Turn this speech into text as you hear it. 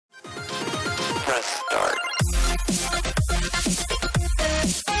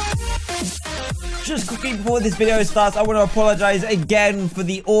just quickly before this video starts, I want to apologize again for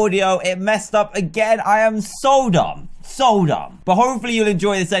the audio. It messed up again. I am so dumb. So dumb. But hopefully you'll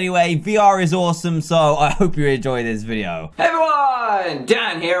enjoy this anyway. VR is awesome, so I hope you enjoy this video. Hey everyone!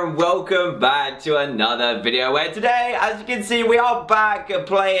 Dan here and welcome back to another video where today, as you can see, we are back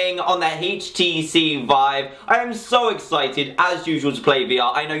playing on the HTC VIVE. I am so excited, as usual, to play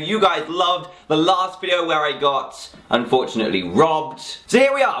VR. I know you guys loved the last video where I got, unfortunately, robbed. So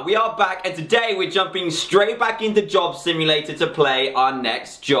here we are back, and today we're jumping straight back into Job Simulator to play our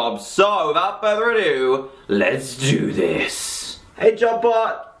next job. So, without further ado, let's do this. Hey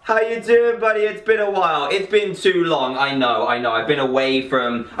Jobbot, how you doing, buddy? It's been a while. It's been too long. I know. I've been away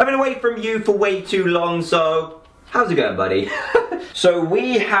from you for way too long, so how's it going, buddy? So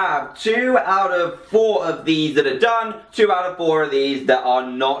we have 2 out of 4 of these that are done, 2 out of 4 of these that are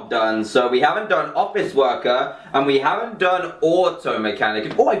not done. So we haven't done office worker and we haven't done auto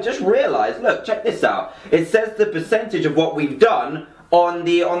mechanic. Oh, I just realized, look, check this out. It says the percentage of what we've done on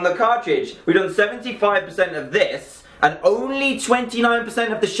the cartridge. We've done 75% of this and only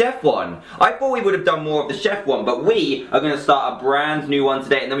 29% of the chef one. I thought we would have done more of the chef one, but we are going to start a brand new one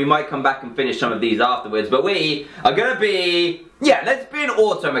today, and then we might come back and finish some of these afterwards. But we are going to be, yeah, let's be an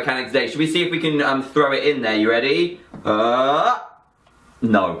auto mechanic today. Should we see if we can throw it in there? You ready?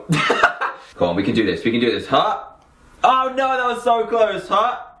 No. Come on, we can do this. We can do this. Huh? Oh no, that was so close.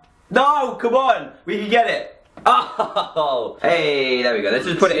 Huh? No, come on. We can get it. Oh, hey, there we go. Let's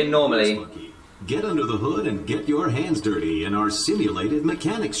just put it in normally. Get under the hood and get your hands dirty in our simulated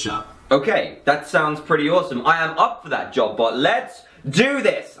mechanics shop. Okay, that sounds pretty awesome. I am up for that job, but let's do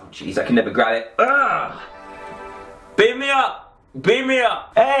this. Oh, jeez, I can never grab it. Ugh. Beam me up. Beam me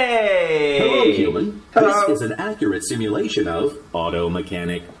up. Hey. Hello, human. Hello. This is an accurate simulation of auto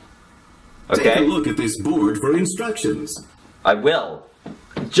mechanic. Okay. Take a look at this board for instructions. I will.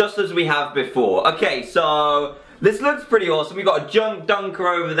 Just as we have before. Okay, so this looks pretty awesome. We've got a junk dunker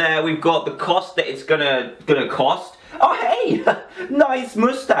over there. We've got the cost that it's gonna cost. Oh hey, nice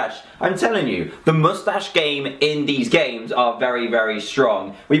mustache. I'm telling you, the mustache game in these games are very, very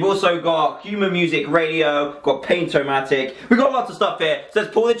strong. We've also got human music radio, got Paint-O-Matic. We've got lots of stuff here. So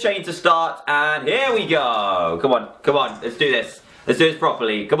let's pull the chain to start, and here we go. Come on, let's do this. Let's do this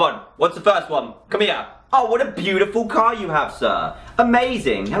properly. Come on, what's the first one? Come here. Oh, what a beautiful car you have, sir.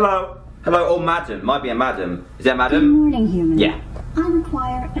 Amazing. Hello. Hello, oh, madam. Might be a madam. Is that madam? Good morning, human. Yeah. I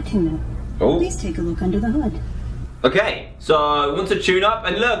require a tune-up. Oh. Please take a look under the hood. Okay, so we want to tune up,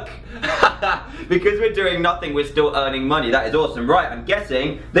 and look, because we're doing nothing, we're still earning money. That is awesome. Right, I'm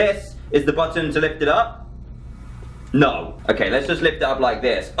guessing this is the button to lift it up. No. Okay, let's just lift it up like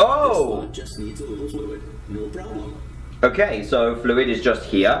this. Oh! This just needs a little fluid. No problem. Okay, so fluid is just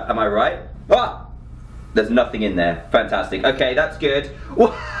here. Am I right? Ah! There's nothing in there. Fantastic. Okay, that's good.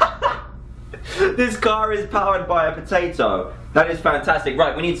 This car is powered by a potato. That is fantastic.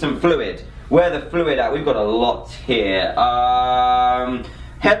 Right, we need some fluid. Where the fluid at? We've got a lot here.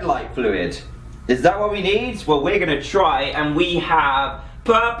 Headlight fluid. Is that what we need? Well, we're going to try, and we have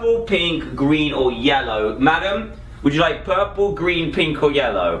purple, pink, green, or yellow. Madam, would you like purple, green, pink, or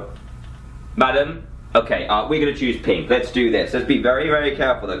yellow? Madam? Okay, we're going to choose pink. Let's do this. Let's be very, very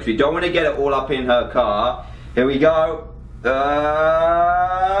careful, though, because we don't want to get it all up in her car. Here we go. There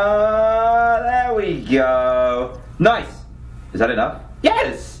we go. Nice. Is that enough?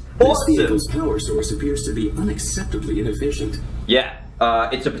 Yes. Awesome. This vehicle's power source appears to be unacceptably inefficient. Yeah,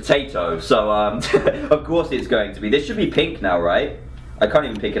 it's a potato, so of course it's going to be. This should be pink now, right? I can't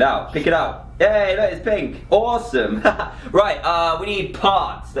even pick it out. Pick it out. Yay, look, it's pink. Awesome. Right, we need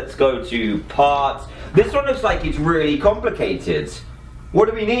parts. Let's go to parts. This one looks like it's really complicated. What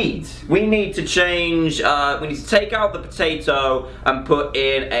do we need? We need to change, we need to take out the potato and put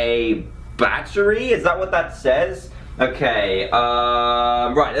in a battery. Is that what that says? Okay,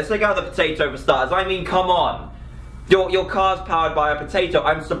 right, let's take out the potato for starters. I mean, come on. Your car's powered by a potato.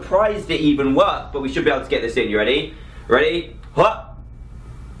 I'm surprised it even worked, but we should be able to get this in. You ready? Ready? Huh?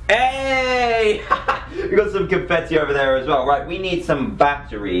 Hey! We got some confetti over there as well. Right, we need some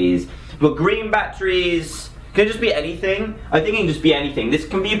batteries. We've got green batteries. Can it just be anything? I think it can just be anything. This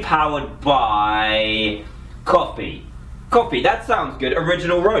can be powered by coffee. Coffee, that sounds good.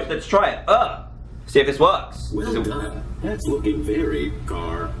 Original roast. Let's try it. See if this works. Well done. That's looking very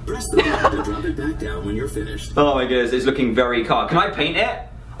car. Press the button to drop it back down when you're finished. Oh my goodness, it's looking very car. Can I paint it?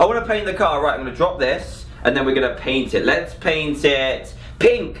 I want to paint the car. Right, I'm going to drop this, and then we're going to paint it. Let's paint it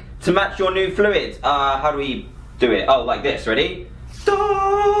pink to match your new fluid. How do we do it? Oh, like this. Ready?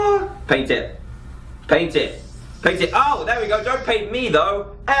 Paint it. Paint it. Paint it. Oh, there we go. Don't paint me,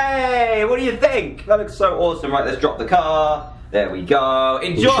 though. Hey, what do you think? That looks so awesome. Right, let's drop the car. There we go.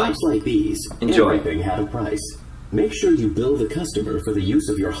 Enjoy. In shops like these, Enjoy. everything had a price. Make sure you bill the customer for the use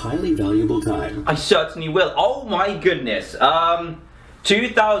of your highly valuable time. I certainly will. Oh my goodness.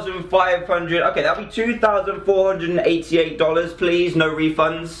 2,500. Okay, that'll be $2,488, please. No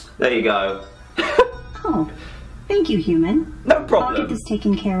refunds. There you go. Oh, thank you, human. No I'll problem. get this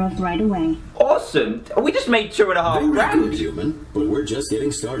taken care of right away. Awesome. We just made $2.5 Very grand. good, human, but we're just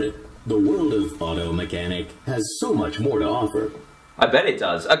getting started. The world of auto mechanic has so much more to offer. I bet it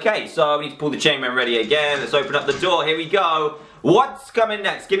does. Okay, so we need to pull the chainman ready again. Let's open up the door. Here we go. What's coming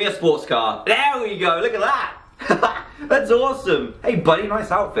next? Give me a sports car. There we go. Look at that. That's awesome. Hey, buddy,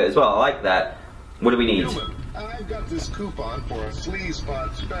 nice outfit as well. I like that. What do we need? Human, I've got this coupon for a flea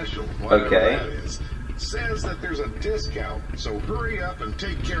spot special. Okay. That is. Says that there's a discount, so hurry up and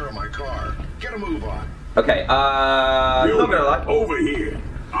take care of my car. Get a move on. Okay, not gonna lie. Over here.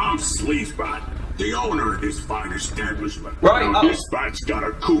 I'm Sleazebot, the owner of this fine establishment. Right, Now, this spot's got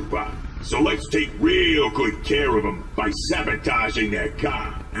a coupon, so let's take real good care of them by sabotaging their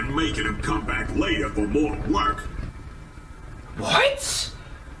car and making them come back later for more work. What?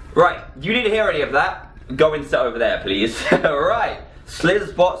 Right, you didn't hear any of that. Go and sit over there, please. Right,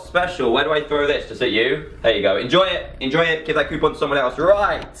 Sleazebot special. Where do I throw this? Just at you? There you go. Enjoy it. Enjoy it. Give that coupon to someone else.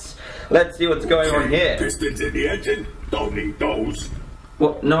 Right. Let's see what's going on here. Pistons in the engine? Don't need those.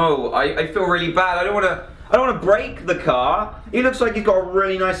 What? No, I feel really bad. I don't want to break the car. He looks like he's got a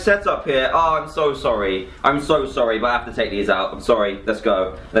really nice setup here. Oh, I'm so sorry. I'm so sorry, but I have to take these out. I'm sorry. Let's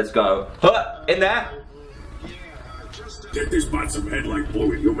go. Let's go. Huh, in there. Get this spot some headlight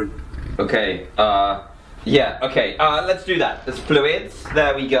fluid, human. Okay, yeah, okay, let's do that. There's fluids,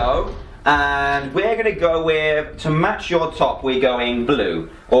 there we go. And we're gonna go with, to match your top, we're going blue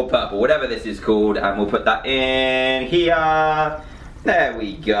or purple, whatever this is called, and we'll put that in here. There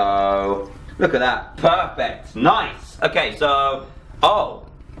we go. Look at that, perfect, nice. Okay, so, oh,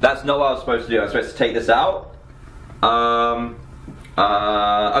 that's not what I was supposed to do. I was supposed to take this out.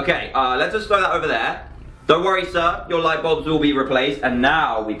 Okay, let's just throw that over there. Don't worry, sir, your light bulbs will be replaced, and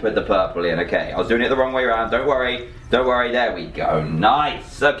now we put the purple in. Okay, I was doing it the wrong way around. Don't worry, there we go.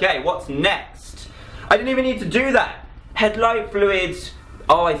 Nice. Okay, what's next? I didn't even need to do that. Headlight fluids.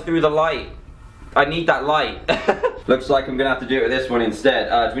 Oh, I threw the light. I need that light. Looks like I'm gonna have to do it with this one instead.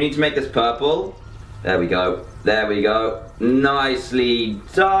 Do we need to make this purple? There we go. There we go. Nicely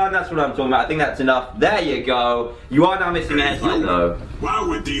done. That's what I'm talking about. I think that's enough. There you go. You are now missing a headlight though. While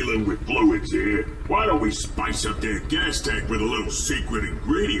we're dealing with fluids here, why don't we spice up their gas tank with a little secret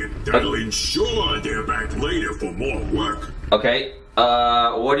ingredient that'll ensure they're back later for more work? Okay.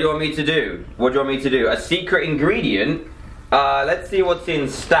 What do you want me to do? What do you want me to do? A secret ingredient? Let's see what's in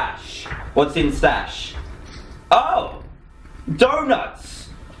stash. What's in stash? Oh! Donuts!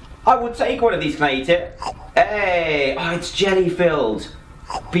 I will take one of these. Can I eat it? Hey! Oh, it's jelly filled.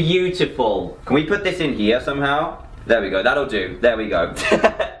 Beautiful. Can we put this in here somehow? There we go. That'll do. There we go.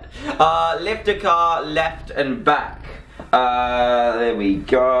 Lift a car left and back. There we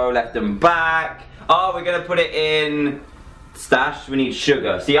go. Left and back. Oh, we're going to put it in stash. We need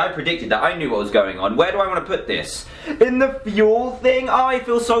sugar. See, I predicted that. I knew what was going on. Where do I want to put this? In the fuel thing? Oh, I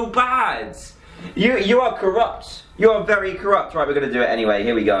feel so bad. You are corrupt. You are very corrupt. Right, we're going to do it anyway.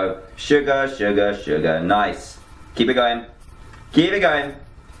 Here we go. Sugar, sugar, sugar. Nice. Keep it going. Keep it going.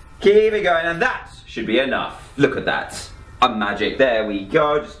 Keep it going. And that should be enough. Look at that. I'm magic. There we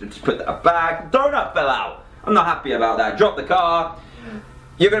go. Just put that back. Donut fell out. I'm not happy about that. Drop the car.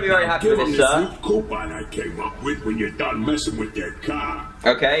 You're going to be very happy with this, sir. Give them this coupon I came up with when you're done messing with their car.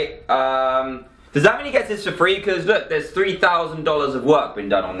 Okay. Does that mean he gets this for free? Because look, there's $3,000 of work been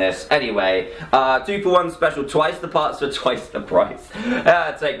done on this. Anyway, 2-for-1 special, twice the parts for twice the price.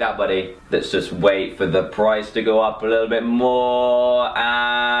 Take that, buddy. Let's just wait for the price to go up a little bit more.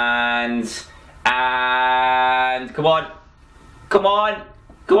 And come on. Come on.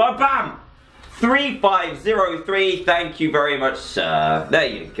 Come on, bam. 3503. Thank you very much, sir. There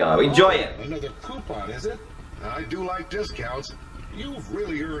you go. Enjoy it. Another coupon, is it? I do like discounts. You've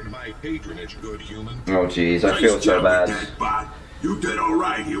really earned my patronage, good human. Oh, jeez, I feel so bad. That bot. You did all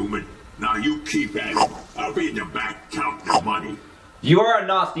right, human. Now you keep at it. I'll be in the back counting the money. You are a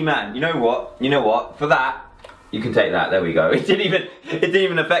nasty man. You know what? You know what? For that, you can take that. There we go. It didn't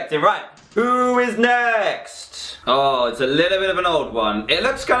even affect him. Right. Who is next? Oh, it's a little bit of an old one. It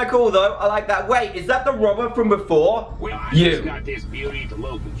looks kind of cool though. I like that. Wait, is that the robber from before? Well, I You. just got this beauty at the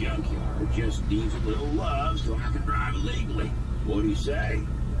local junkyard. Just needs a little love so I can drive it legally. What do you say?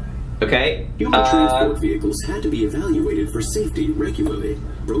 Okay. Human transport vehicles had to be evaluated for safety regularly.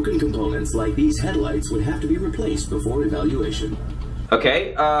 Broken components like these headlights would have to be replaced before evaluation.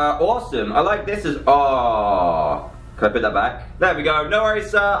 Okay. Awesome. I like this as. Oh. Can I put that back? There we go. No worries,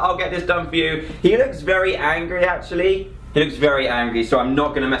 sir. I'll get this done for you. He looks very angry, actually. He looks very angry, so I'm not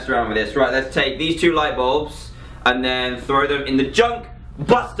going to mess around with this. Right, let's take these 2 light bulbs and then throw them in the junk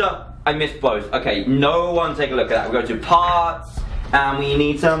buster. I missed both. Okay, no one take a look at that. We'll go to parts, and we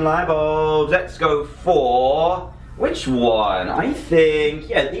need some light bulbs. Let's go for... which one? I think...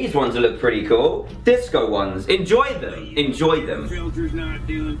 yeah, these ones will look pretty cool. Disco ones. Enjoy them. Enjoy them. Filter's not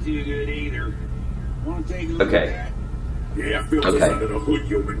doing too good either. Want to take a look Okay. at that? Yeah, filter's Okay. under the hood,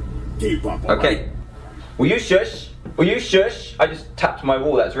 human. Keep up, Okay. Will you shush? Will you shush? I just tapped my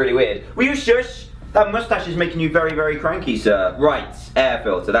wall, that's really weird. Will you shush? That mustache is making you very, very cranky, sir. Right, air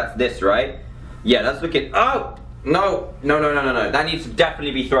filter, that's this, right? Yeah, that's looking... oh! No. That needs to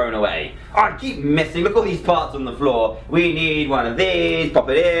definitely be thrown away. Oh, I keep missing. Look at all these parts on the floor. We need one of these. Pop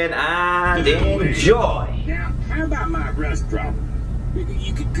it in and enjoy. Now, how about my rust problem?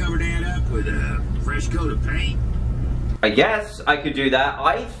 You could cover that up with a fresh coat of paint. I guess I could do that.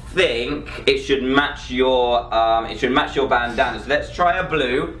 I think it should match your bandana. So let's try a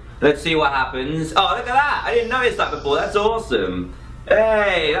blue. Let's see what happens. Oh, look at that! I didn't notice that before. That's awesome.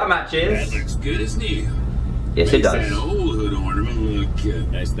 Hey, that matches. That looks good as new. Yes, it Makes does. that old hood ornament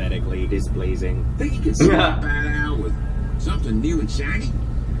look Aesthetically displeasing. think you can swap that out with something new and shiny.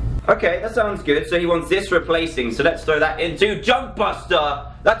 Okay, that sounds good. So he wants this replacing. So let's throw that into Junk Buster.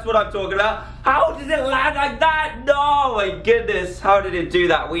 That's what I'm talking about. How does it land like that? No, my goodness. How did it do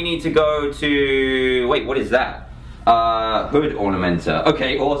that? We need to go to... wait, what is that? Hood ornamenter.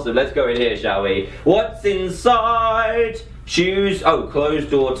 Okay, awesome. Let's go in here, shall we? What's inside? Choose... oh, closed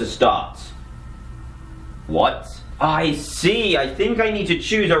door to start. What? I see. I think I need to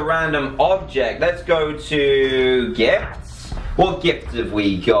choose a random object. Let's go to gifts. What gifts have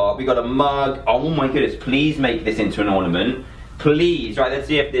we got? We got a mug. Oh my goodness. Please make this into an ornament. Please. Right, let's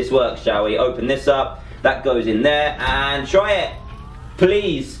see if this works, shall we? Open this up. That goes in there. And try it.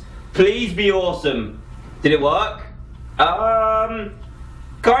 Please. Please be awesome. Did it work?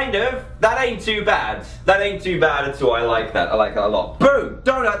 Kind of. That ain't too bad. That ain't too bad at all. I like that. I like that a lot. Boom!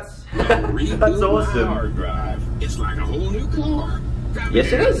 Donuts! That's awesome. Hard drive. It's like a whole new car.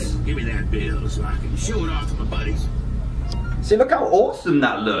 Yes, it is. Give me that bill so I can show it off to my buddies. See, look how awesome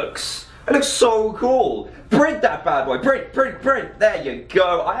that looks. It looks so cool. Print that bad boy. Print, print, print. There you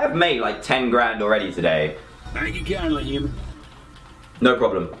go. I have made like 10 grand already today. Thank you kindly, human. No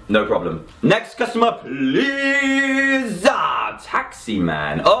problem. No problem. Next customer, please. Taxi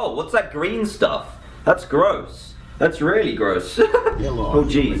man. Oh, what's that green stuff? That's gross. That's really gross. Hello, Oh,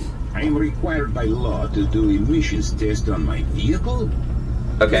 jeez. I am required by law to do emissions test on my vehicle.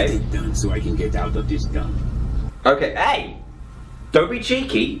 Okay. Get it done so I can get out of this dump. Okay. Hey, don't be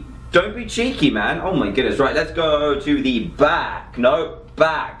cheeky. Don't be cheeky, man. Oh my goodness. Right, let's go to the back. No,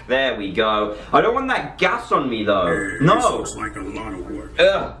 back. There we go. I don't want that gas on me though. This No. looks like a lot of work.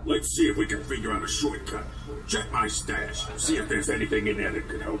 Ugh. Let's see if we can figure out a shortcut. Check my stash. See if there's anything in there that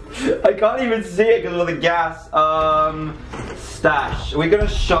could help us. I can't even see it because of the gas. Stash. Are we gonna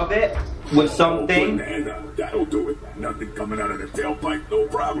shove it with something? That'll do it. Nothing coming out of the tailpipe, no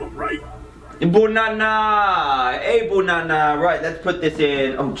problem, right? Banana! Hey, banana! Right, let's put this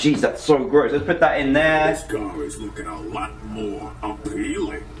in. Oh, jeez, that's so gross. Let's put that in there. This car is looking a lot more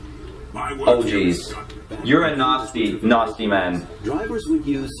appealing. My work Oh, here is jeez. done. You're a nasty, nasty man. Drivers would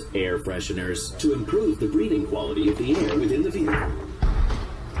use air fresheners to improve the breathing quality of the air within the vehicle.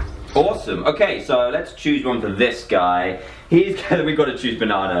 Awesome. Okay, so let's choose one for this guy. We've got to choose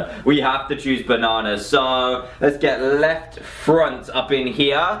banana. We have to choose banana. So let's get left front up in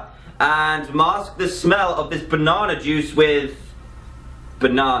here and mask the smell of this banana juice with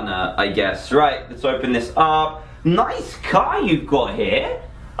banana, I guess. Right, let's open this up. Nice car you've got here.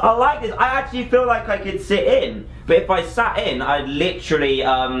 I like this. I actually feel like I could sit in, but if I sat in, I'd literally,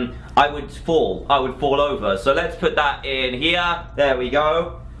 I would fall over. So let's put that in here. There we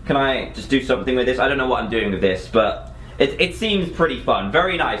go. Can I just do something with this? I don't know what I'm doing with this, but it seems pretty fun.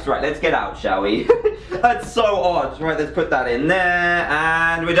 Very nice. Right, let's get out, shall we? That's so odd. Right, let's put that in there,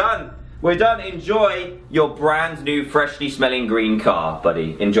 and we're done. We're done. Enjoy your brand new, freshly smelling green car,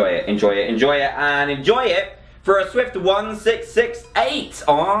 buddy. Enjoy it, enjoy it, enjoy it, and enjoy it for a swift 1668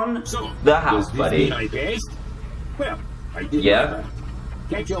 on the house, Does this buddy. mean I passed? Well, I did. Yeah. my best.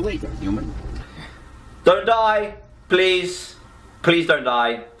 Catch you later, human. Don't die, please. Please don't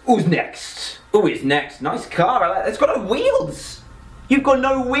die. Who's next? Who is next? Nice car. I like that. It's got no wheels. You've got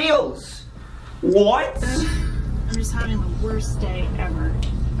no wheels. What? I'm just having the worst day ever.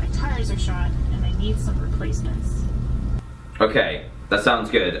 My tires are shot and I need some replacements. Okay, that sounds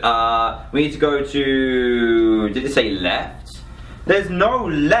good. We need to go to... did it say left? There's no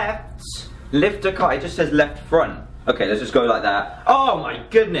left. Lift a car. It just says left front. Okay, let's just go like that. Oh my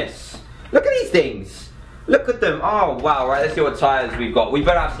goodness. Look at these things. Look at them. Oh wow, right, let's see what tires we've got. We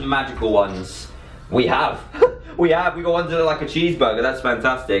better have some magical ones. We have. we got ones that are like a cheeseburger. That's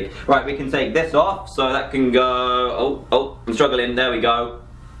fantastic. Right, we can take this off, so that can go. Oh, I'm struggling. There we go.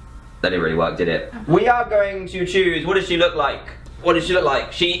 That didn't really work, did it? We are going to choose. What does she look like? What does she look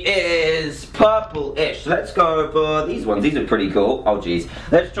like? She is purple-ish. Let's go for these ones. These are pretty cool. Oh, geez.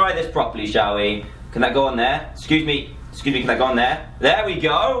 Let's try this properly, shall we? Can that go on there? Excuse me, can that go on there? There we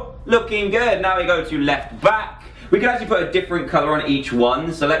go. Looking good. Now we go to left back. We can actually put a different color on each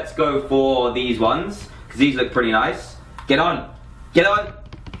one. So let's go for these ones, because these look pretty nice. Get on. Get on.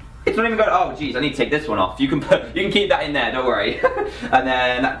 It's not even going. Oh, geez, I need to take this one off. You can keep that in there. Don't worry. And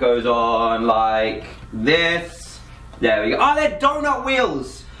then that goes on like this. There we go. Oh, they're donut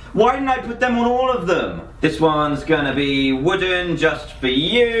wheels. Why didn't I put them on all of them? This one's gonna be wooden just for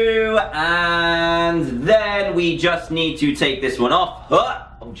you. And then we just need to take this one off.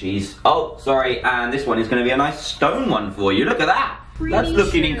 Oh, jeez. Oh, sorry. And this one is gonna be a nice stone one for you. Look at that. That's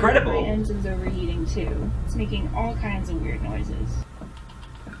looking incredible. My engine's overheating too. It's making all kinds of weird noises.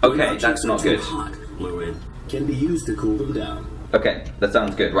 Okay, that's not good. Hot fluid can be used to cool them down. Okay, that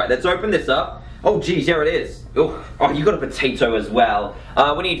sounds good. Right, let's open this up. Oh, geez, here it is. Oh, you got a potato as well.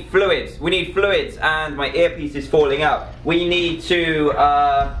 We need fluids. We need fluids, and my earpiece is falling out. We need to,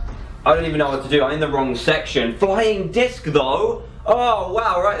 I don't even know what to do. I'm in the wrong section. Flying disc, though. Oh,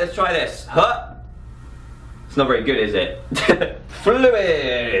 wow, right, let's try this. Huh? It's not very good, is it?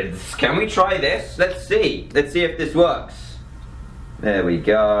 Fluids. Can we try this? Let's see. Let's see if this works. There we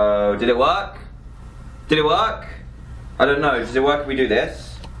go. Did it work? Did it work? I don't know. Does it work if we do this?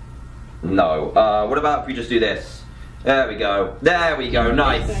 No. What about if we just do this? There we go. There we go.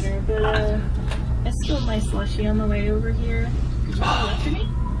 Nice. Better, but I spilled my slushie on the way over here. Could you pull it for me?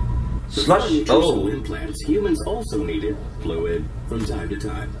 Slush. Nutritional implants. Humans also needed fluid from time to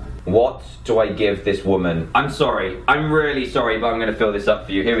time. What do I give this woman? I'm sorry. I'm really sorry, but I'm going to fill this up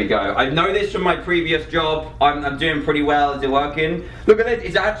for you. Here we go. I know this from my previous job. I'm doing pretty well. Is it working? Look at it.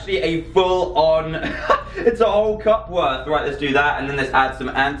 It's actually a full-on... it's a whole cup worth. Right, let's do that. And then let's add some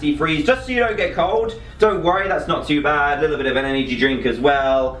antifreeze, just so you don't get cold. Don't worry, that's not too bad. A little bit of an energy drink as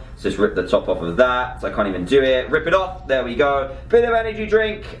well. Let's just rip the top off of that. So I can't even do it. Rip it off. There we go. Bit of energy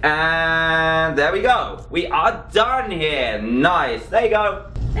drink. And there we go. We are done here. Nice. There you go.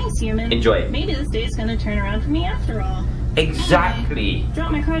 Thanks, human. Enjoy it. Maybe this day's gonna turn around for me after all. Exactly. Anyway,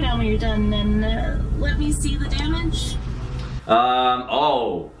 drop my car down when you're done and let me see the damage.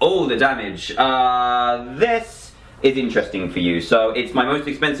 The damage. This is interesting for you. So it's my most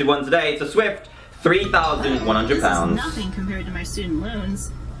expensive one today. It's a Swift, £3,100. This is nothing compared to my student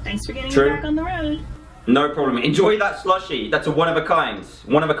loans. Thanks for getting True. me back on the road. No problem. Enjoy that slushie. That's a one of a kind.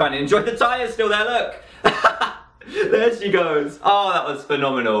 One of a kind. And enjoy the tires still there. Look. There she goes. Oh, that was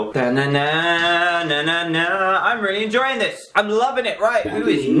phenomenal. Na na na na na na. I'm really enjoying this. I'm loving it. Right. Who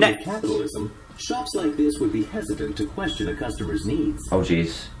is next? Capitalism. Shops like this would be hesitant to question a customer's needs. Oh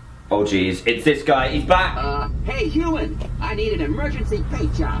jeez. Oh jeez. It's this guy. He's back. Hey human, I need an emergency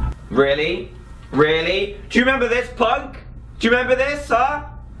paint job. Really? Really? Do you remember this, punk? Do you remember this, huh?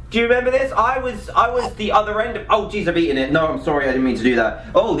 Do you remember this? I was the other end of... Oh jeez, I've eaten it. No, I'm sorry. I didn't mean to do that.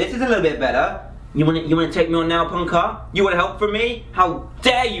 Oh, this is a little bit better. You want to take me on now, punker? You want help from me? How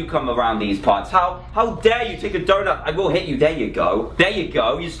dare you come around these parts? How dare you take a donut? I will hit you. There you go. There you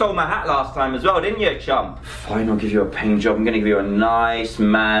go. You stole my hat last time as well, didn't you, chump? Fine, I'll give you a paint job. I'm going to give you a nice,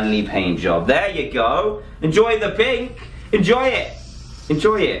 manly paint job. There you go. Enjoy the pink. Enjoy it.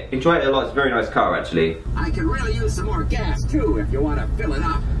 Enjoy it. Enjoy it a lot. It's a very nice car, actually. I could really use some more gas, too, if you want to fill it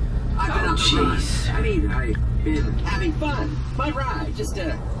up. I've been on the run. I mean, I've been having fun. Fun ride. Just,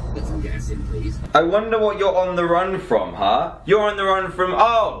 put some gas in, please. I wonder what you're on the run from, huh? You're on the run from,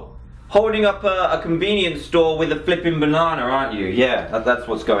 holding up a convenience store with a flipping banana, aren't you? Yeah, that's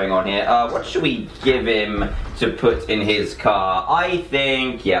what's going on here. What should we give him to put in his car? I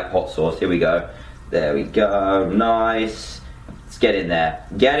think, yeah, hot sauce. Here we go. There we go. Nice. Let's get in there.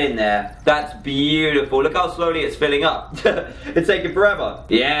 Get in there. That's beautiful. Look how slowly it's filling up. It's taking forever.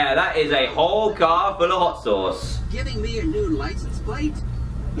 Yeah, that is a whole car full of hot sauce. Giving me a new license plate?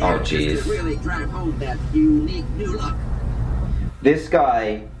 Oh, jeez. Just to really drive home that unique new look. This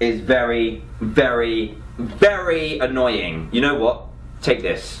guy is very, very, very annoying. You know what? Take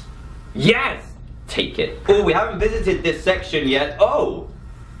this. Yes! Take it. Oh, we haven't visited this section yet. Oh!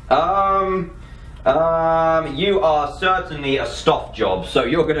 You are certainly a stuff job, so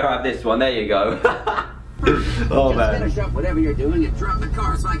you're gonna have this one. There you go. Oh, man. Just finish up whatever you're doing and drop the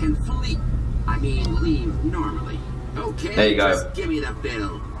car so I can leave normally. Okay, there you go. Just give me the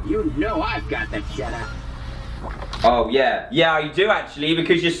bill. You know I've got the cheddar. Oh, yeah. Yeah, you do actually,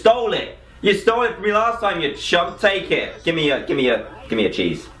 because you stole it. You stole it from me last time, you chump. Take it. Give me a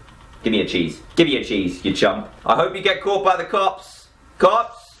cheese. Give me a cheese. Give me a cheese, you chump. I hope you get caught by the cops.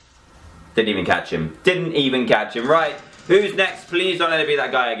 Cops? Didn't even catch him. Didn't even catch him. Right. Who's next? Please don't let it be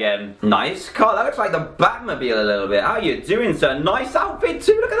that guy again. Nice car. That looks like the Batmobile a little bit. How you doing, sir? Nice outfit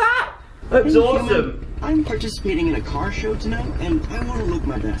too. Look at that. Looks awesome. I'm participating in a car show tonight, and I want to look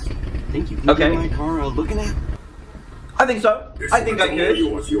my best. Think you can get my car looking at? I think so. I think I could.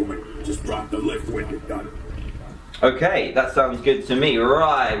 Yours, human. Just drop the lift when you're done. Okay, that sounds good to me.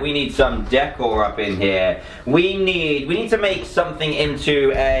 Right, we need some decor up in here. We need to make something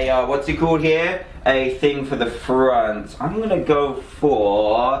into a, what's it called here? A thing for the front. I'm gonna go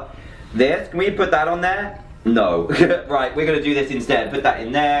for this. Can we put that on there? No. Right, we're gonna do this instead. Put that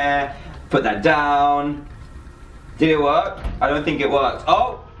in there. Put that down. Did it work? I don't think it worked.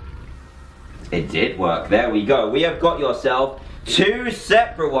 Oh! It did work. There we go. We have got yourself 2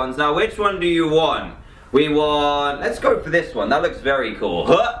 separate ones. Now, which one do you want? We want, let's go for this one. That looks very cool.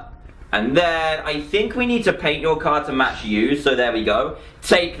 Huh? And then I think we need to paint your car to match you. So there we go.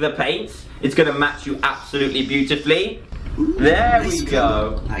 Take the paint. It's going to match you absolutely beautifully. There we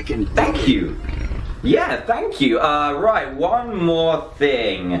go. Thank you. Yeah, thank you. Right, one more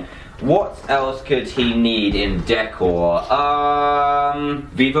thing. What else could he need in decor?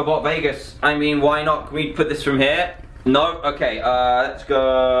 Viva Bot Vegas. I mean, why not? Can we put this from here? No? Okay, let's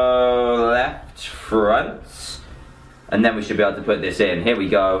go left, front. And then we should be able to put this in. Here we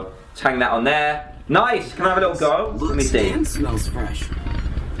go. Let's hang that on there. Nice! Can I have a little go? Let me see. And smells fresh.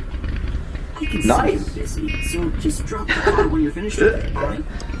 Nice! So just drop the car when you're finished with it, alright?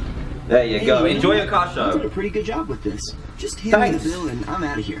 There you go. Enjoy your car show. You did a pretty good job with this. Just hand me the bill and I'm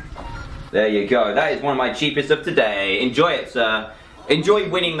out of here. There you go. That is one of my cheapest of today. Enjoy it, sir. Enjoy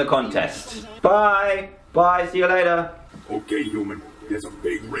winning the contest. Bye! Bye, see you later. Okay, human, there's a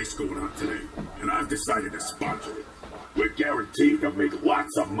big race going on today, and I've decided to sponsor it. We're guaranteed to make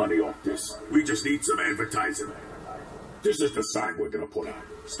lots of money off this. We just need some advertising. This is the sign we're gonna put out.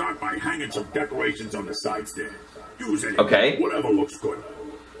 Start by hanging some decorations on the sides there. Use anything, whatever looks good.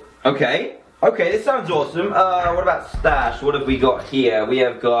 Okay. Okay, this sounds awesome. What about stash? What have we got here? We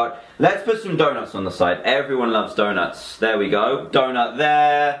have got, let's put some donuts on the side. Everyone loves donuts. There we go. Donut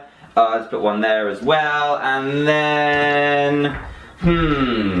there. Let's put one there as well, and then,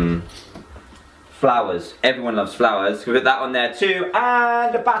 flowers. Everyone loves flowers. We'll put that on there too,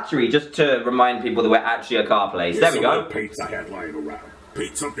 and a battery, just to remind people that we're actually a car place. There we go. Paints I had lying around.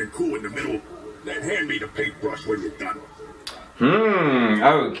 Paint something cool in the middle, then hand me the paintbrush when you're done.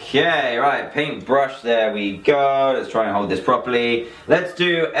 Okay, right, paintbrush, there we go. Let's try and hold this properly. Let's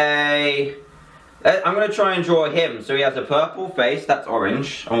do a... I'm going to try and draw him. So he has a purple face. That's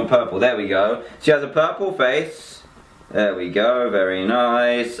orange. I want purple. There we go. So he has a purple face. There we go. Very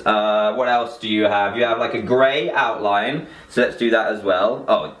nice. What else do you have? You have like a grey outline. So let's do that as well.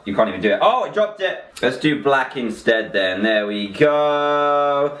 Oh, you can't even do it. Oh, it dropped it. Let's do black instead then. There we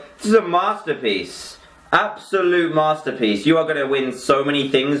go. This is a masterpiece. Absolute masterpiece. You are going to win so many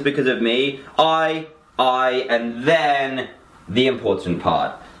things because of me. And then the important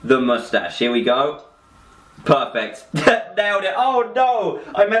part. The mustache. Here we go. Perfect. Nailed it. Oh no!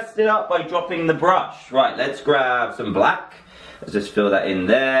 I messed it up by dropping the brush. Right, let's grab some black. Let's just fill that in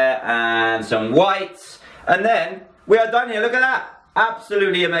there. And some white. And then we are done here. Look at that.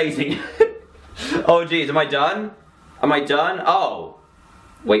 Absolutely amazing. Oh geez, am I done? Am I done? Oh.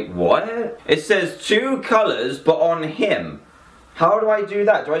 Wait, what? It says 2 colors, but on him. How do I do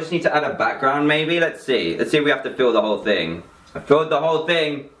that? Do I just need to add a background maybe? Let's see. Let's see if we have to fill the whole thing. I filled the whole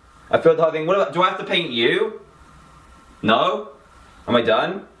thing. I filled the whole thing. What about, do I have to paint you? No? Am I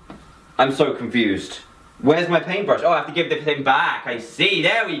done? I'm so confused. Where's my paintbrush? Oh, I have to give the thing back. I see.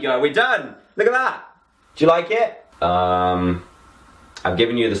 There we go. We're done. Look at that. Do you like it? I'm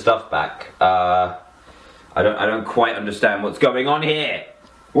giving you the stuff back. I don't quite understand what's going on here.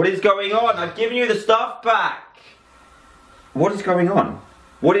 What is going on? I've given you the stuff back. What is going on?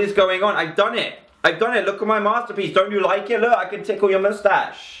 What is going on? I've done it. I've done it. Look at my masterpiece. Don't you like it? Look, I can tickle your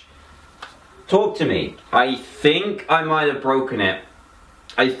mustache. Talk to me. I think I might have broken it.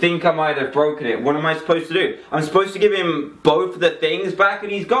 I think I might have broken it. What am I supposed to do? I'm supposed to give him both the things back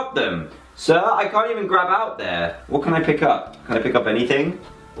and he's got them. Sir, I can't even grab out there. What can I pick up? Can I pick up anything?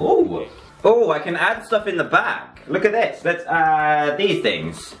 Oh. Oh, I can add stuff in the back. Look at this. Let's add these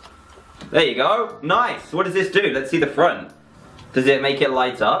things. There you go. Nice. What does this do? Let's see the front. Does it make it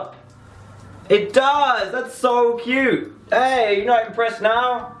light up? It does! That's so cute! Hey, you're not impressed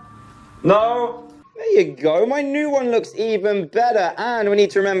now? No? There you go. My new one looks even better. And we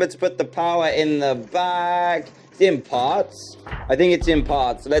need to remember to put the power in the back. It's in parts. I think it's in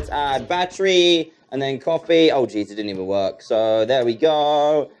parts. So let's add battery and then coffee. Oh, geez, it didn't even work. So there we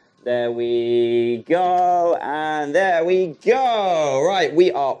go. There we go. And there we go. Right,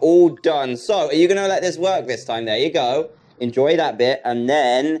 we are all done. So are you going to let this work this time? There you go. Enjoy that bit. And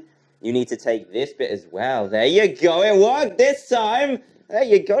then you need to take this bit as well. There you go. It worked this time. There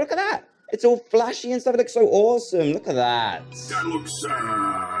you go. Look at that. It's all flashy and stuff. It looks so awesome. Look at that. That looks,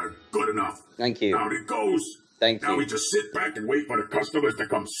 good enough. Thank you. Out it goes. Thank you. Now we just sit back and wait for the customers to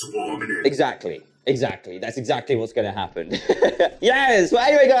come swarming in. Exactly. Exactly. That's exactly what's going to happen. Yes. Well,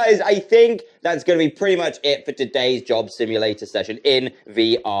 anyway, guys, I think that's going to be pretty much it for today's job simulator session in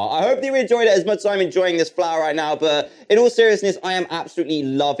VR. I hope that you enjoyed it as much as I'm enjoying this flower right now. But in all seriousness, I am absolutely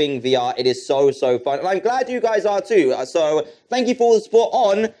loving VR. It is so, so fun. And I'm glad you guys are too. So thank you for all the support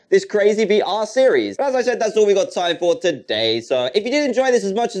on this crazy VR series. As I said, that's all we got time for today. So if you did enjoy this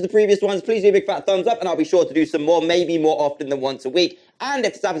as much as the previous ones, please do a big fat thumbs up and I'll be sure to do some more, maybe more often than once a week. And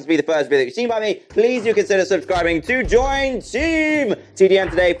if this happens to be the first video that you've seen by me, please do consider subscribing to join Team TDM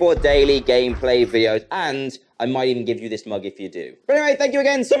today for daily gameplay videos. And I might even give you this mug if you do. But anyway, thank you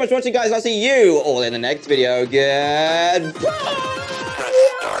again so much for watching, guys. I'll see you all in the next video. Goodbye!